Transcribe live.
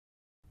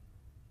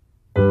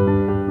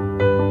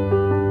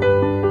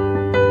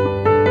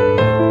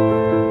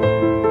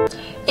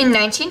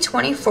In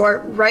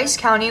 1924, Rice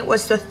County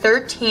was the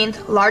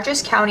 13th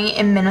largest county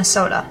in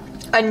Minnesota.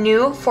 A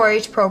new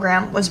 4-H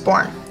program was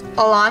born,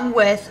 along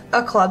with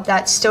a club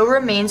that still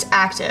remains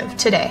active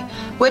today,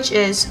 which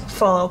is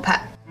Full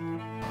Pet.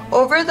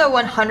 Over the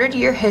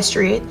 100-year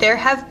history, there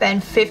have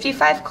been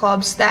 55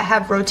 clubs that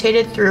have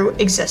rotated through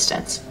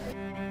existence.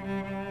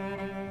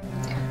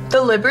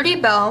 The Liberty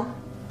Bell,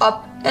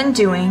 Up and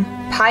Doing,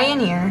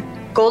 Pioneer,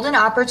 Golden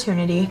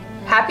Opportunity,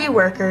 Happy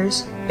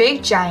Workers,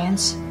 Big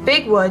Giants,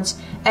 Big Woods,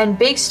 and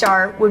Big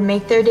Star would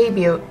make their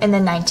debut in the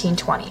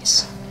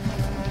 1920s.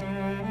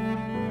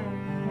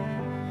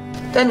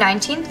 The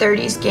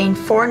 1930s gained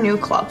 4 new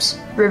clubs: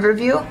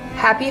 Riverview,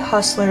 Happy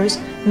Hustlers,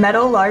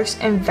 Meadowlarks,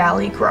 and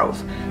Valley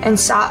Grove, and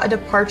saw a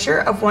departure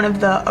of one of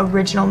the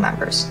original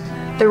members.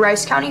 The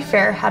Rice County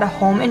Fair had a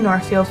home in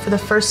Northfield for the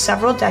first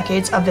several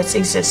decades of its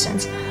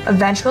existence,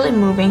 eventually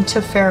moving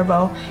to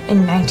Faribault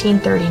in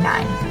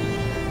 1939.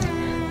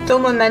 The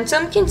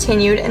momentum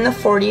continued in the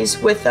 40s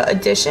with the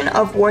addition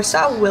of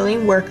Warsaw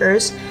Willing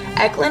Workers,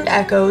 Eckland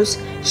Echoes,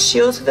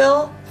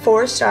 Shieldsville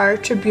 4-Star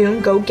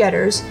Tribune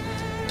Go-Getters,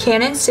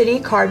 Cannon City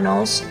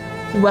Cardinals,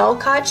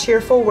 Welcott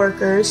Cheerful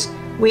Workers,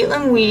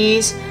 Wheatland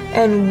Wheaties,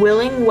 and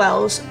Willing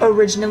Wells,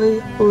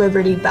 originally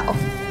Liberty Bell.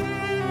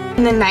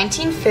 In the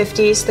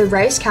 1950s, the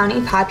Rice County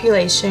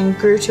population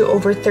grew to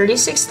over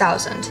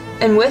 36,000,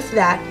 and with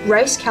that,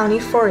 Rice County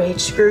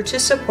 4-H grew to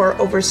support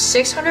over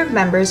 600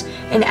 members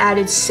and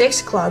added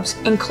 6 clubs,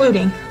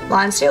 including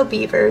Lonsdale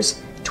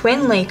Beavers,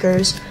 Twin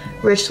Lakers,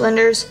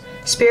 Richlanders,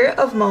 Spirit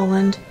of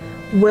Moreland,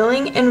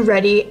 Willing and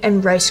Ready,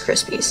 and Rice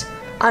Krispies.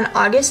 On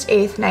August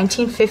 8,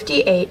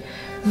 1958,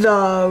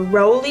 the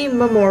Rowley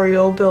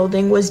Memorial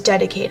Building was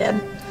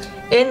dedicated.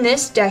 In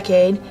this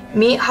decade,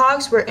 meat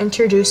hogs were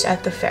introduced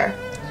at the fair.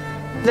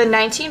 The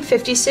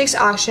 1956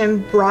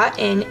 auction brought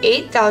in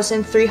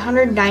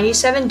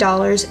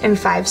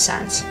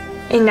 $8,397.05.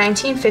 In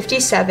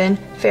 1957,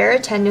 fair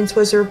attendance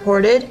was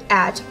reported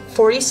at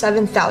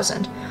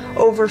 47,000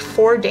 over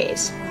 4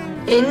 days.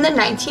 In the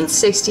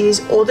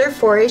 1960s, older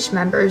 4-H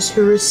members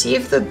who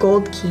received the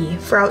Gold Key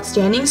for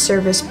outstanding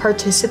service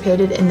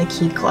participated in the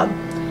Key Club.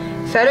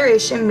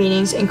 Federation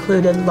meetings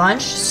included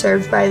lunch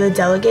served by the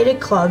delegated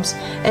clubs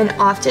and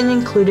often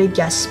included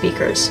guest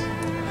speakers.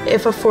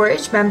 If a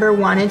 4-H member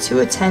wanted to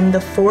attend the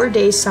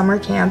 4-day summer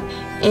camp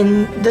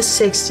in the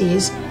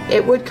 60s,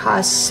 it would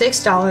cost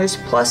 $6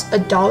 plus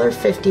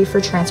 $1.50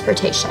 for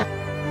transportation.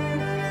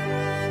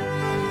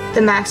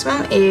 The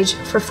maximum age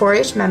for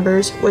 4-H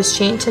members was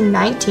changed to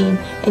 19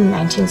 in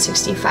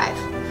 1965.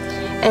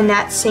 And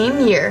that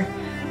same year,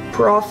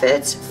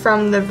 profits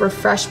from the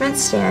refreshment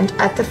stand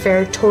at the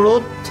fair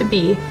totaled to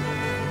be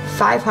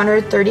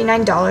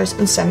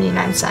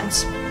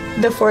 $539.79.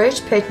 The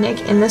 4-H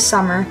picnic in the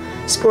summer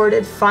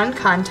sported fun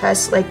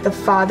contests like the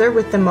father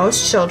with the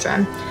most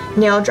children,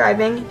 nail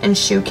driving, and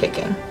shoe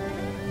kicking.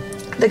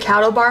 The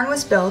cattle barn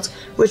was built,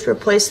 which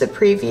replaced the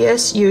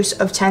previous use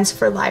of tents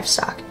for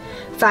livestock.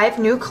 5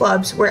 new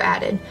clubs were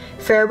added: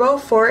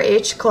 Faribault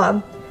 4-H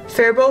Club,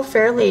 Faribault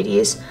Fair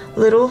Ladies,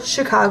 Little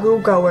Chicago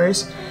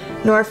Goers,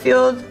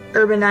 Northfield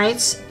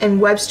Urbanites, and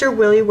Webster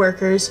Willie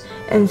Workers,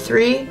 and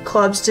 3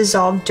 clubs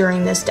dissolved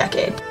during this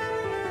decade.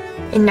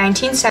 In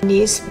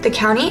 1970s, the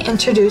county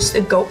introduced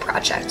the GOAT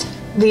Project.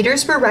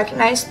 Leaders were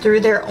recognized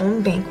through their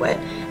own banquet,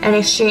 and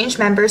exchange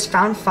members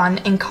found fun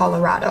in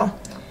Colorado.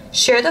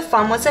 Share the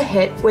Fun was a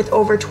hit with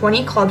over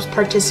 20 clubs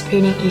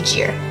participating each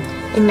year.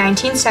 In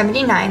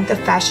 1979, the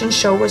fashion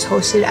show was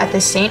hosted at the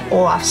St.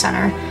 Olaf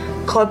Center.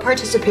 Club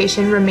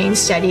participation remained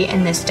steady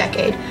in this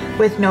decade,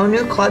 with no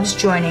new clubs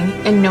joining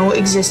and no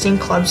existing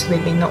clubs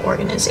leaving the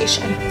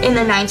organization. In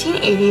the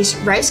 1980s,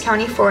 Rice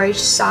County 4-H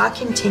saw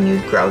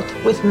continued growth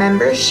with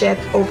membership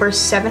over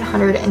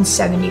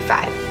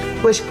 775,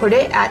 which put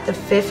it at the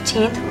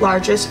 15th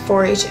largest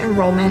 4-H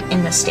enrollment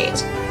in the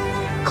state.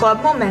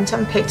 Club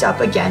momentum picked up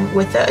again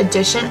with the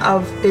addition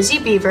of Busy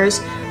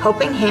Beavers,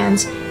 Helping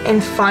Hands,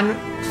 and Fun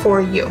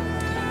for You.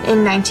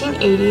 In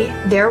 1980,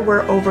 there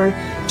were over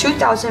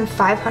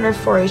 2,500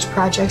 4-H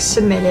projects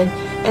submitted,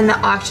 and the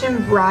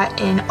auction brought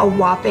in a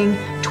whopping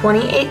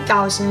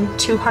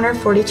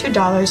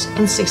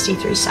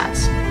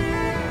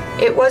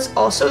 $28,242.63. It was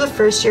also the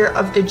first year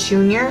of the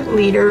Junior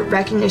Leader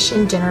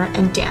Recognition Dinner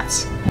and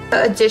Dance.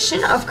 The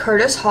addition of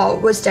Curtis Hall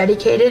was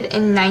dedicated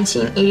in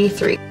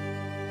 1983.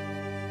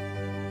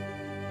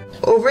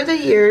 Over the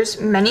years,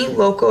 many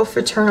local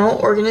fraternal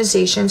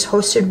organizations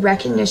hosted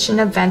recognition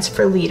events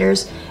for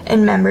leaders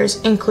and members,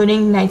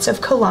 including Knights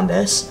of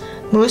Columbus,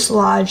 Moose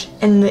Lodge,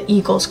 and the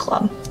Eagles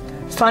Club.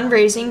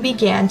 Fundraising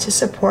began to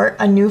support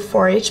a new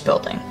 4-H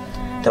building.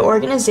 The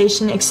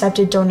organization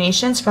accepted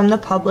donations from the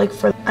public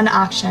for an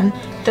auction.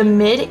 The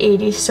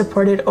mid-'80s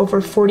supported over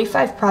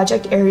 45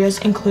 project areas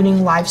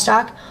including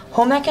livestock,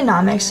 home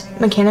economics,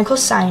 mechanical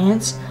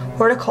science,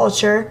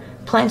 horticulture,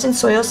 plant and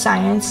soil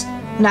science,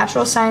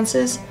 natural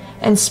sciences,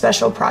 and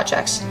special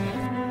projects.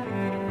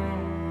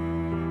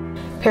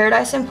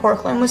 Paradise in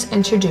Portland was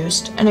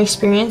introduced, an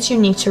experience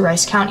unique to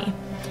Rice County.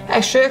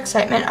 Extra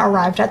excitement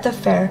arrived at the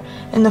fair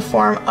in the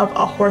form of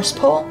a horse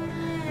pull,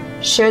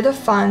 Share the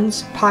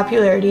Fun's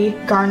popularity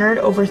garnered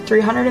over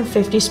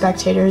 350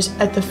 spectators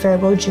at the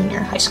Faribault Junior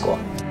High School.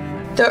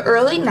 The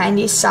early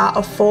 90s saw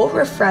a full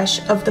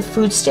refresh of the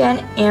food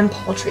stand and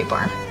poultry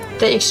barn.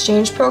 The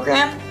exchange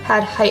program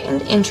had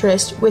heightened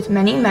interest, with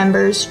many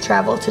members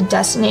travel to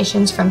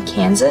destinations from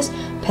Kansas,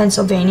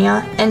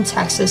 Pennsylvania, and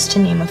Texas, to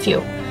name a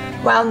few.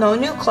 While no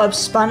new clubs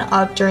spun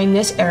up during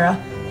this era,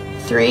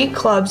 3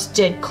 clubs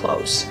did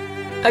close.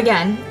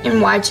 Again,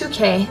 in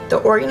Y2K,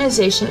 the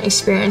organization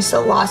experienced the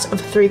loss of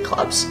 3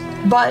 clubs,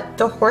 but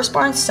the Horse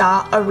Barn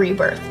saw a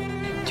rebirth.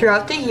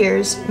 Throughout the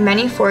years,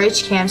 many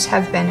 4-H camps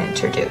have been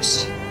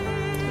introduced.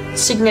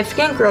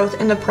 Significant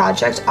growth in the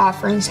project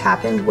offerings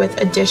happened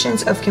with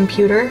additions of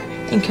computer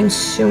and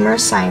consumer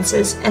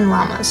sciences and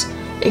llamas.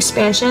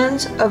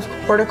 Expansions of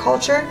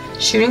horticulture,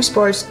 shooting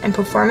sports, and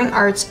performing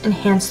arts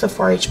enhanced the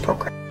 4-H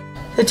program.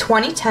 The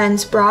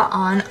 2010s brought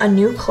on a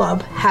new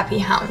club, Happy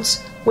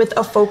Hounds, with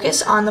a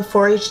focus on the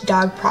 4-H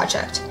dog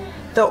project.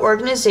 The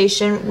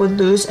organization would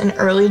lose an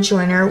early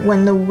joiner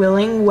when the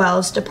Willing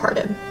Wells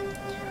departed.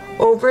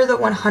 Over the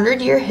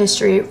 100-year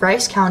history,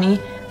 Rice County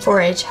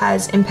 4-H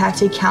has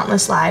impacted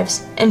countless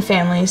lives and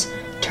families,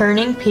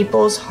 turning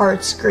people's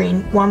hearts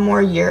green one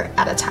more year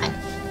at a time.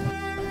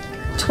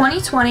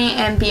 2020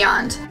 and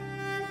beyond.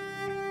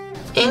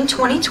 In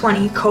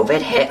 2020, COVID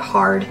hit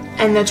hard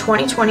and the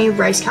 2020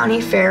 Rice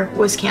County Fair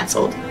was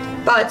canceled,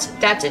 but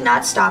that did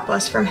not stop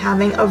us from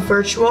having a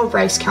virtual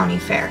Rice County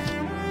Fair.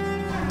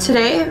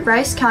 Today,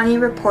 Rice County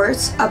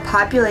reports a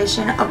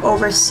population of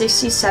over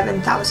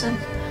 67,000.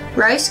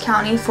 Rice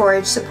County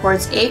 4-H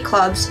supports 8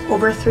 clubs,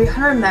 over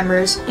 300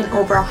 members, and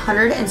over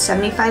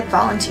 175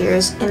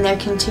 volunteers in their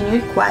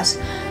continued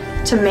quest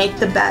to make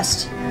the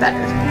best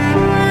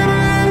better.